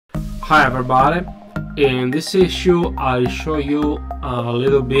Hi everybody, in this issue I'll show you a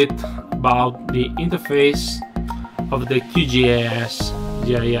little bit about the interface of the QGIS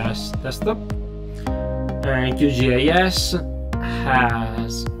GIS desktop. And QGIS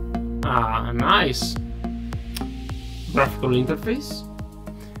has a nice graphical interface,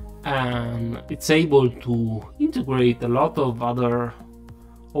 and it's able to integrate a lot of other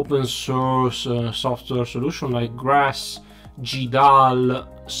open source software solutions like GRASS, GDAL,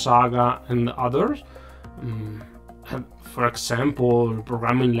 Saga and others. For example,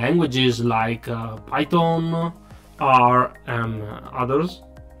 programming languages like Python, R and others.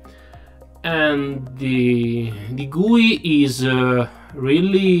 And the GUI is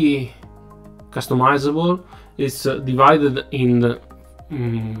really customizable. It's divided in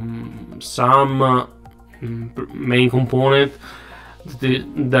some main component.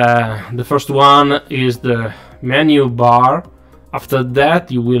 The first one is the menu bar. After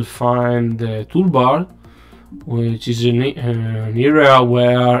that you will find the toolbar, which is an area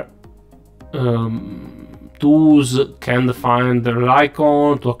where tools can define their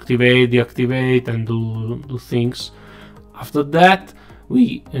icon to activate, deactivate and do things. After that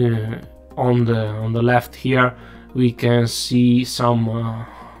we on the left here we can see some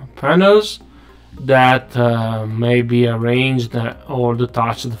panels that may be arranged or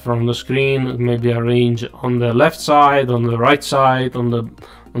detached from the screen, may be arranged on the left side, on the right side, on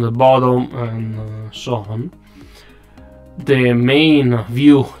the bottom and so on. The main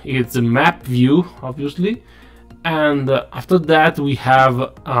view is the map view, obviously, and after that we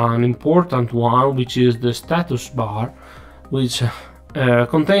have an important one, which is the status bar, which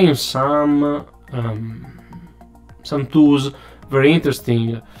contains some tools very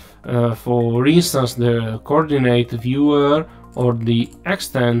interesting. For instance, the coordinate viewer or the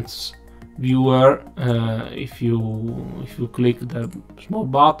extents viewer. If you click the small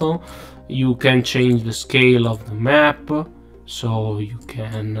button, you can change the scale of the map, so you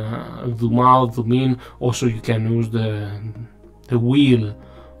can zoom out, zoom in. Also, you can use the wheel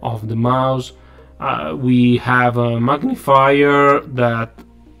of the mouse. We have a magnifier that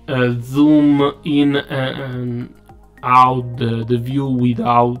zoom in and out the view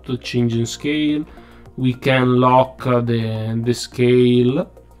without changing scale. We can lock the scale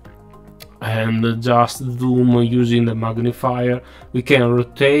and just zoom using the magnifier. We can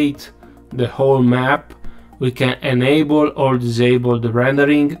rotate the whole map. We can enable or disable the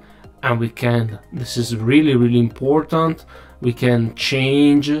rendering, and we can, this is really important, we can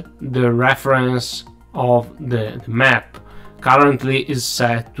change the reference of the map. Currently is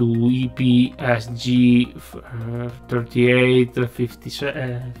set to EPSG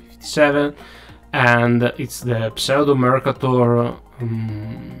 3857, and it's the pseudo Mercator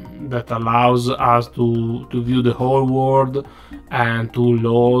that allows us to view the whole world and to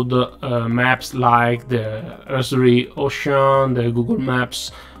load maps like the Esri Ocean, the Google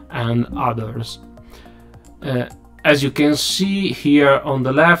Maps and others. As you can see here on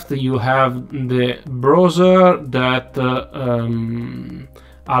the left, you have the browser that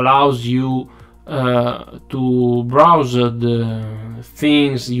allows you to browse the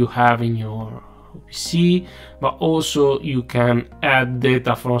things you have in your PC, but also you can add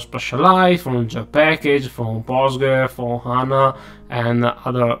data from Specialized, from JPackage, from Postgre, from HANA and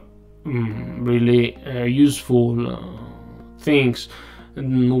other really useful things.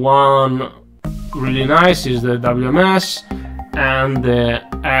 One really nice is the WMS and the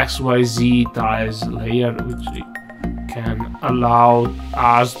XYZ tiles layer, which can allow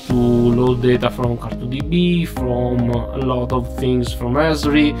us to load data from Car2DB, from a lot of things from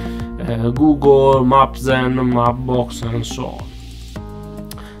Esri, Google, Maps-Zen, Mapbox and so on.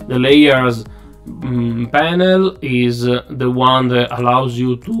 The layers panel is the one that allows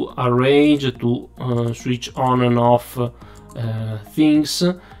you to arrange, to switch on and off things,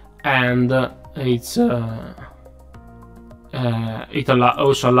 and it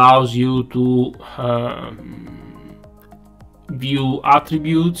also allows you to view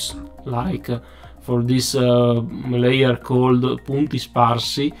attributes, like for this layer called punti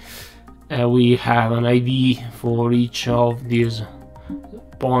sparsi. We have an ID for each of these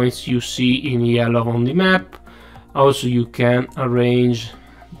points you see in yellow on the map. Also, you can arrange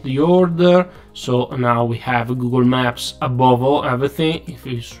the order, so now we have Google Maps above everything. If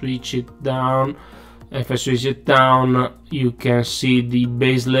you switch it down, you can see the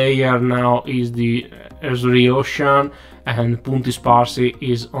base layer now is the Esri Ocean, and Punti Sparsi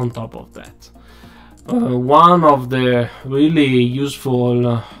is on top of that. One of the really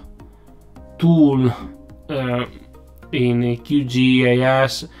useful tool in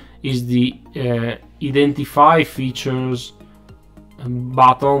QGIS is the identify features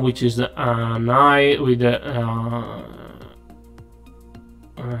button, which is an eye with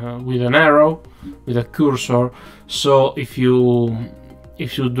an arrow, with a cursor. So if you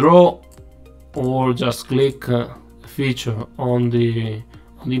draw or just click a feature on the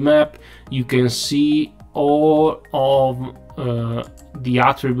map, you can see all of the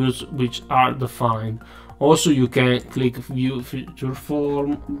attributes which are defined. Also, you can click view feature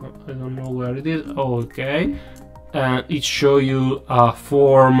form. I don't know where it is. Okay, and it shows you a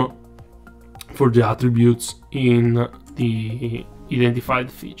form for the attributes in the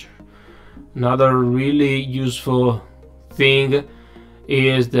identified feature. Another really useful thing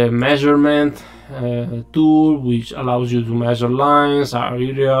is the measurement tool, which allows you to measure lines,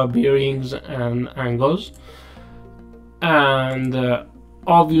 area, bearings, and angles. And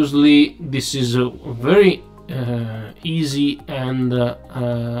obviously this is a very easy and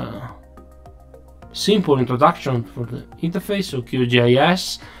simple introduction for the interface of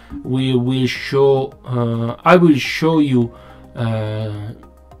QGIS. We will show I will show you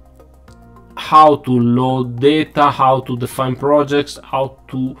how to load data, how to define projects, how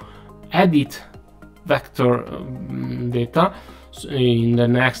to edit vector data in the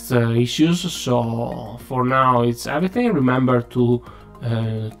next issues. So for now it's everything. Remember to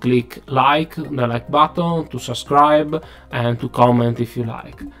click the like button, to subscribe, and to comment if you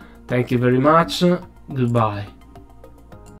like. Thank you very much. Goodbye.